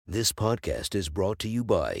This podcast is brought to you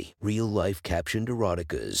by Real Life Captioned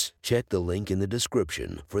Eroticas. Check the link in the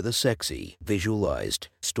description for the sexy, visualized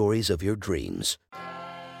stories of your dreams.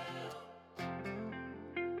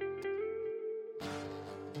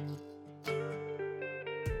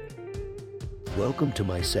 Welcome to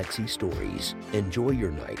my sexy stories. Enjoy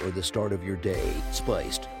your night or the start of your day,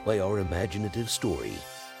 spiced by our imaginative story.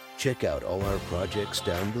 Check out all our projects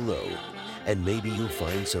down below, and maybe you'll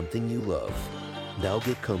find something you love. Now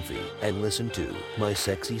get comfy and listen to my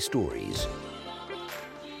sexy stories.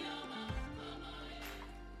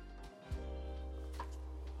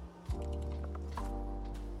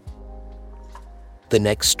 The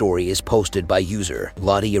next story is posted by user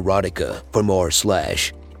Lottie Erotica. For more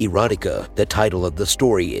 /erotica, the title of the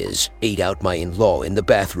story is Ate Out My In-Law in the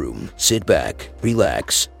Bathroom. Sit back,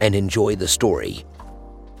 relax, and enjoy the story.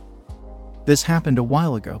 This happened a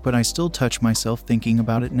while ago, but I still touch myself thinking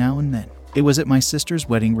about it now and then. It was at my sister's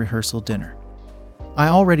wedding rehearsal dinner. I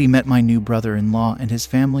already met my new brother-in-law and his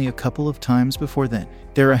family a couple of times before then.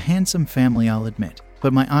 They're a handsome family, I'll admit,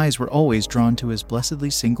 but my eyes were always drawn to his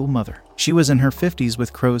blessedly single mother. She was in her 50s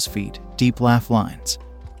with crow's feet, deep laugh lines,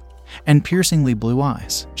 and piercingly blue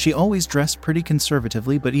eyes. She always dressed pretty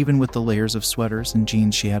conservatively, but even with the layers of sweaters and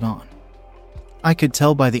jeans she had on, I could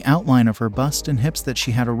tell by the outline of her bust and hips that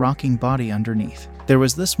she had a rocking body underneath. There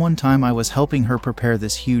was this one time I was helping her prepare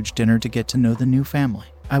this huge dinner to get to know the new family.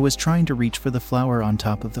 I was trying to reach for the flour on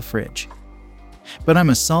top of the fridge, but I'm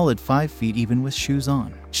a solid 5 feet even with shoes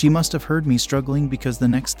on. She must have heard me struggling, because the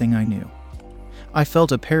next thing I knew, I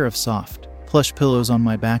felt a pair of soft, plush pillows on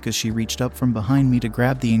my back as she reached up from behind me to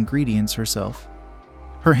grab the ingredients herself,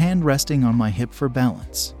 her hand resting on my hip for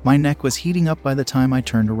balance. My neck was heating up by the time I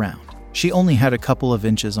turned around. She only had a couple of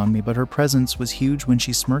inches on me, but her presence was huge when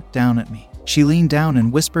she smirked down at me. She leaned down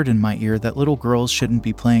and whispered in my ear that little girls shouldn't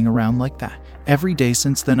be playing around like that. Every day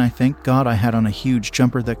since then, I thank God I had on a huge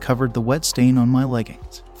jumper that covered the wet stain on my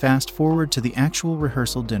leggings. Fast forward to the actual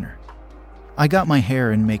rehearsal dinner. I got my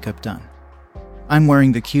hair and makeup done. I'm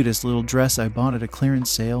wearing the cutest little dress I bought at a clearance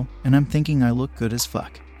sale, and I'm thinking I look good as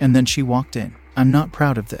fuck. And then she walked in. I'm not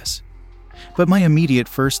proud of this, but my immediate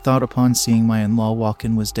first thought upon seeing my in-law walk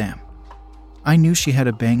in was, damn, I knew she had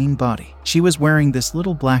a banging body. She was wearing this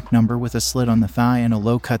little black number with a slit on the thigh and a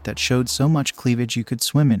low cut that showed so much cleavage you could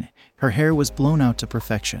swim in it. Her hair was blown out to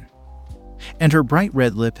perfection, and her bright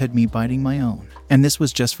red lip had me biting my own. And this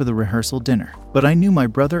was just for the rehearsal dinner. But I knew my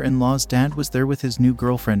brother-in-law's dad was there with his new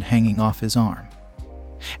girlfriend hanging off his arm.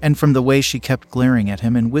 And from the way she kept glaring at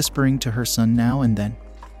him and whispering to her son now and then,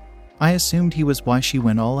 I assumed he was why she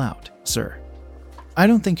went all out. Sir, I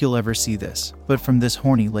don't think you'll ever see this, but from this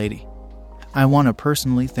horny lady, I want to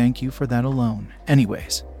personally thank you for that alone.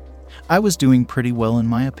 Anyways, I was doing pretty well in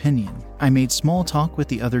my opinion. I made small talk with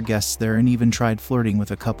the other guests there and even tried flirting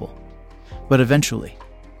with a couple. But eventually,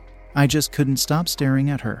 I just couldn't stop staring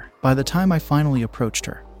at her. By the time I finally approached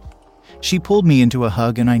her, she pulled me into a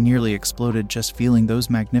hug and I nearly exploded just feeling those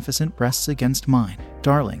magnificent breasts against mine.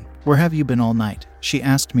 Darling, where have you been all night? She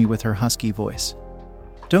asked me with her husky voice.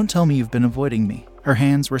 Don't tell me you've been avoiding me. Her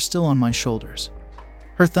hands were still on my shoulders,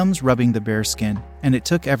 her thumbs rubbing the bare skin, and it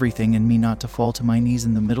took everything in me not to fall to my knees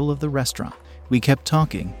in the middle of the restaurant. We kept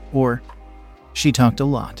talking, or she talked a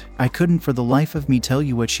lot. I couldn't for the life of me tell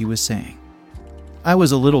you what she was saying. I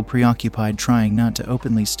was a little preoccupied trying not to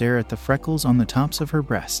openly stare at the freckles on the tops of her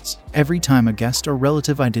breasts. Every time a guest or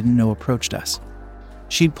relative I didn't know approached us,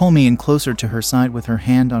 she'd pull me in closer to her side with her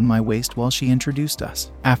hand on my waist while she introduced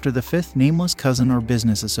us. After the fifth nameless cousin or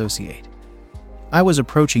business associate, I was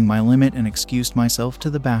approaching my limit and excused myself to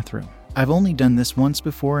the bathroom. I've only done this once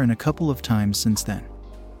before and a couple of times since then,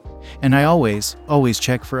 and I always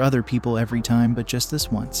check for other people every time, but just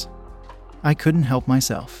this once, I couldn't help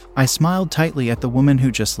myself. I smiled tightly at the woman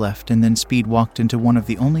who just left and then speed walked into one of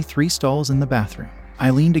the only 3 stalls in the bathroom. I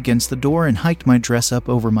leaned against the door and hiked my dress up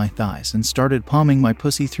over my thighs and started palming my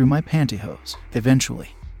pussy through my pantyhose. Eventually,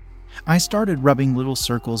 I started rubbing little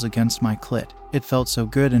circles against my clit. It felt so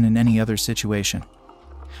good, and in any other situation,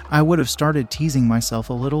 I would have started teasing myself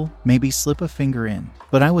a little, maybe slip a finger in.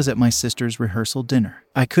 But I was at my sister's rehearsal dinner.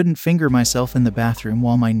 I couldn't finger myself in the bathroom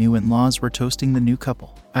while my new in-laws were toasting the new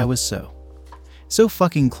couple. I was so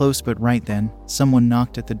fucking close, but right then, someone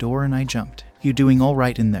knocked at the door and I jumped. You doing all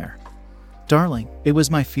right in there? Darling, it was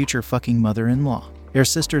my future fucking mother-in-law. Your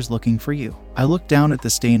sister's looking for you. I looked down at the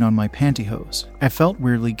stain on my pantyhose. I felt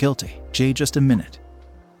weirdly guilty. Jay, just a minute,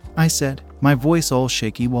 I said, my voice all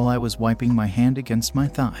shaky while I was wiping my hand against my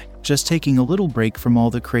thigh. Just taking a little break from all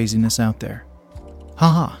the craziness out there.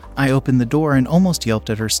 Haha. I opened the door and almost yelped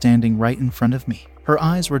at her standing right in front of me. Her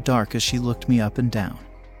eyes were dark as she looked me up and down.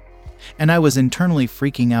 And I was internally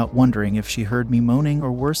freaking out, wondering if she heard me moaning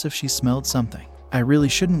or worse, if she smelled something. I really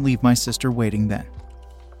shouldn't leave my sister waiting then.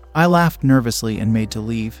 I laughed nervously and made to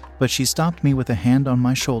leave, but she stopped me with a hand on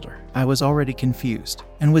my shoulder. I was already confused,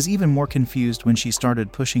 and was even more confused when she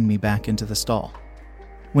started pushing me back into the stall.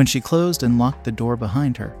 When she closed and locked the door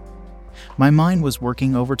behind her, my mind was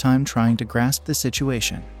working overtime trying to grasp the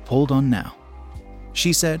situation. "Hold on now,"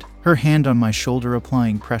 she said, her hand on my shoulder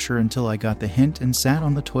applying pressure until I got the hint and sat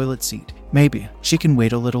on the toilet seat. "Maybe she can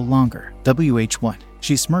wait a little longer. What?"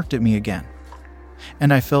 She smirked at me again,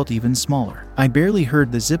 and I felt even smaller. I barely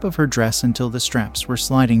heard the zip of her dress until the straps were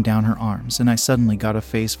sliding down her arms, and I suddenly got a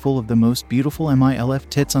face full of the most beautiful MILF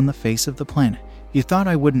tits on the face of the planet. "You thought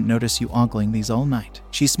I wouldn't notice you ogling these all night."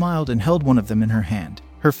 She smiled and held one of them in her hand,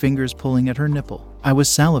 her fingers pulling at her nipple. I was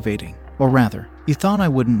salivating. "Or rather, you thought I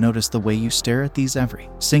wouldn't notice the way you stare at these every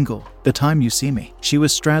single the time you see me." She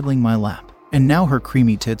was straddling my lap, and now her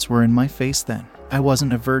creamy tits were in my face. Then I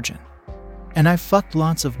wasn't a virgin, and I've fucked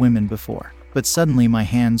lots of women before, but suddenly my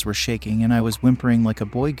hands were shaking and I was whimpering like a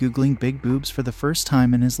boy googling big boobs for the first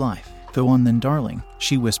time in his life. "Go on then, darling,"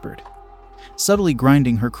 she whispered, subtly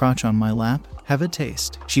grinding her crotch on my lap. "Have a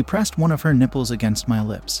taste." She pressed one of her nipples against my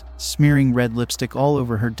lips, smearing red lipstick all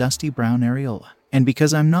over her dusty brown areola. And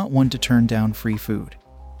because I'm not one to turn down free food,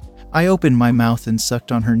 I opened my mouth and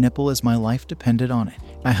sucked on her nipple as my life depended on it.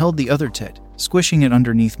 I held the other tit, squishing it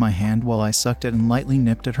underneath my hand while I sucked it and lightly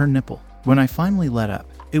nipped at her nipple. When I finally let up,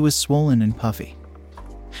 it was swollen and puffy.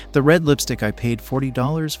 The red lipstick I paid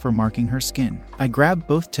 $40 for marking her skin. I grabbed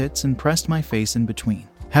both tits and pressed my face in between.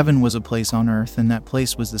 Heaven was a place on earth, and that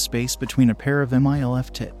place was the space between a pair of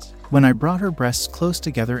MILF tits. When I brought her breasts close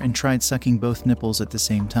together and tried sucking both nipples at the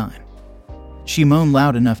same time, she moaned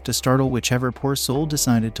loud enough to startle whichever poor soul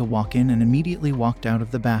decided to walk in, and immediately walked out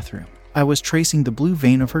of the bathroom. I was tracing the blue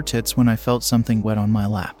vein of her tits when I felt something wet on my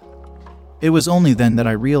lap. It was only then that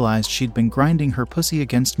I realized she'd been grinding her pussy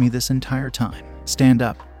against me this entire time. "Stand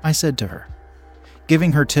up," I said to her,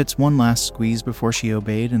 giving her tits one last squeeze before she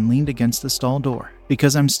obeyed and leaned against the stall door.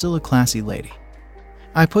 Because I'm still a classy lady,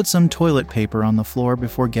 I put some toilet paper on the floor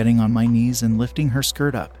before getting on my knees and lifting her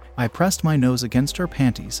skirt up. I pressed my nose against her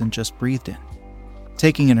panties and just breathed in,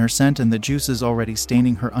 taking in her scent and the juices already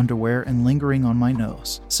staining her underwear and lingering on my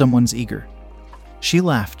nose. "Someone's eager." She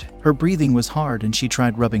laughed. Her breathing was hard and she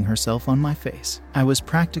tried rubbing herself on my face. I was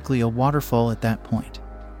practically a waterfall at that point.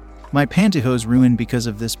 My pantyhose ruined because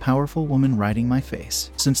of this powerful woman riding my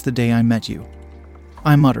face. "Since the day I met you,"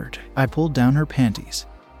 I muttered. I pulled down her panties,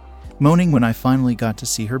 moaning when I finally got to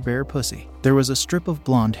see her bare pussy. There was a strip of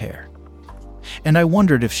blonde hair, and I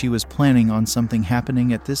wondered if she was planning on something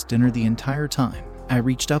happening at this dinner the entire time. I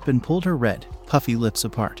reached up and pulled her red, puffy lips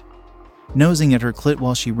apart, nosing at her clit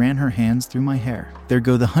while she ran her hands through my hair. "There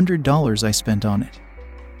go the $100 I spent on it,"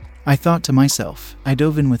 I thought to myself. I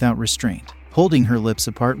dove in without restraint, holding her lips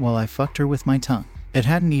apart while I fucked her with my tongue. It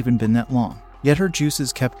hadn't even been that long, yet her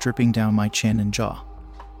juices kept dripping down my chin and jaw.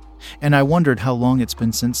 And I wondered how long it's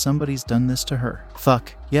been since somebody's done this to her.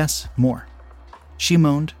 "Fuck, yes, more," she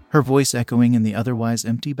moaned, her voice echoing in the otherwise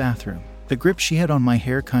empty bathroom. The grip she had on my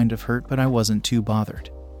hair kind of hurt, but I wasn't too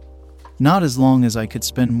bothered. Not as long as I could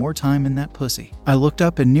spend more time in that pussy. I looked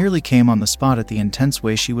up and nearly came on the spot at the intense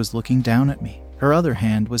way she was looking down at me. Her other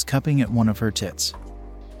hand was cupping at one of her tits,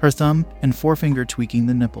 her thumb and forefinger tweaking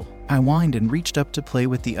the nipple. I whined and reached up to play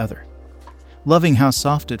with the other, loving how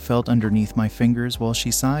soft it felt underneath my fingers while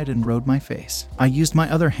she sighed and rode my face. I used my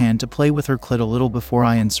other hand to play with her clit a little before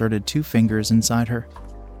I inserted 2 fingers inside her,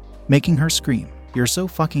 making her scream. "You're so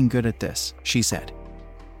fucking good at this," she said.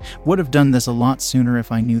 "Would have done this a lot sooner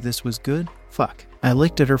if I knew this was good. Fuck." I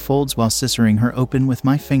licked at her folds while scissoring her open with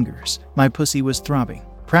my fingers. My pussy was throbbing,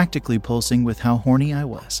 practically pulsing with how horny I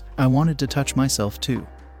was. I wanted to touch myself too,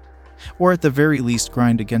 or at the very least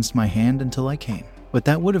grind against my hand until I came. But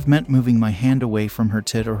that would have meant moving my hand away from her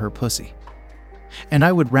tit or her pussy, and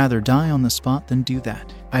I would rather die on the spot than do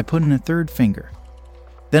that. I put in a 3rd finger,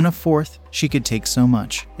 then a 4th. She could take so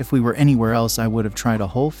much. If we were anywhere else, I would have tried a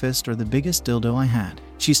whole fist or the biggest dildo I had.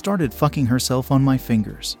 She started fucking herself on my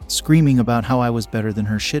fingers, screaming about how I was better than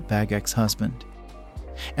her shitbag ex-husband.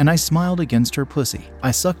 And I smiled against her pussy.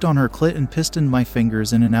 I sucked on her clit and pistoned my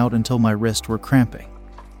fingers in and out until my wrists were cramping.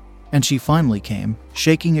 And she finally came,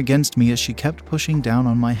 shaking against me as she kept pushing down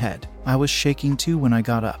on my head. I was shaking too when I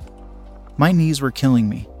got up. My knees were killing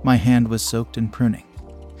me. My hand was soaked in pruning,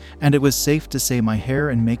 and it was safe to say my hair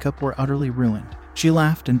and makeup were utterly ruined. She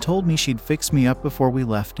laughed and told me she'd fix me up before we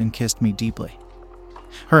left and kissed me deeply.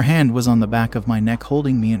 Her hand was on the back of my neck,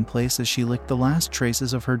 holding me in place as she licked the last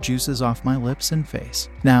traces of her juices off my lips and face.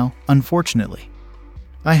 Now, unfortunately,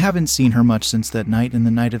 I haven't seen her much since that night and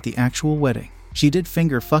the night of the actual wedding. She did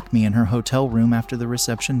finger fuck me in her hotel room after the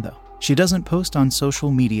reception though. She doesn't post on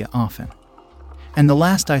social media often. And the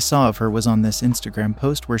last I saw of her was on this Instagram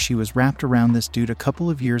post where she was wrapped around this dude a couple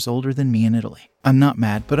of years older than me in Italy. I'm not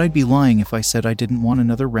mad, but I'd be lying if I said I didn't want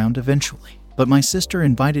another round eventually. But my sister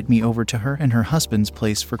invited me over to her and her husband's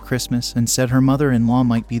place for Christmas and said her mother-in-law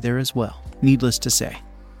might be there as well. Needless to say,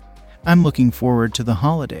 I'm looking forward to the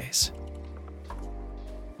holidays.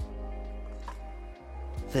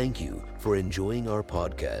 Thank you for enjoying our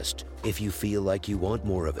podcast. If you feel like you want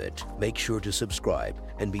more of it, make sure to subscribe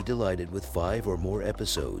and be delighted with 5 or more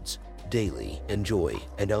episodes daily. Enjoy,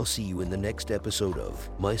 and I'll see you in the next episode of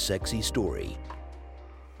My Sexy Story.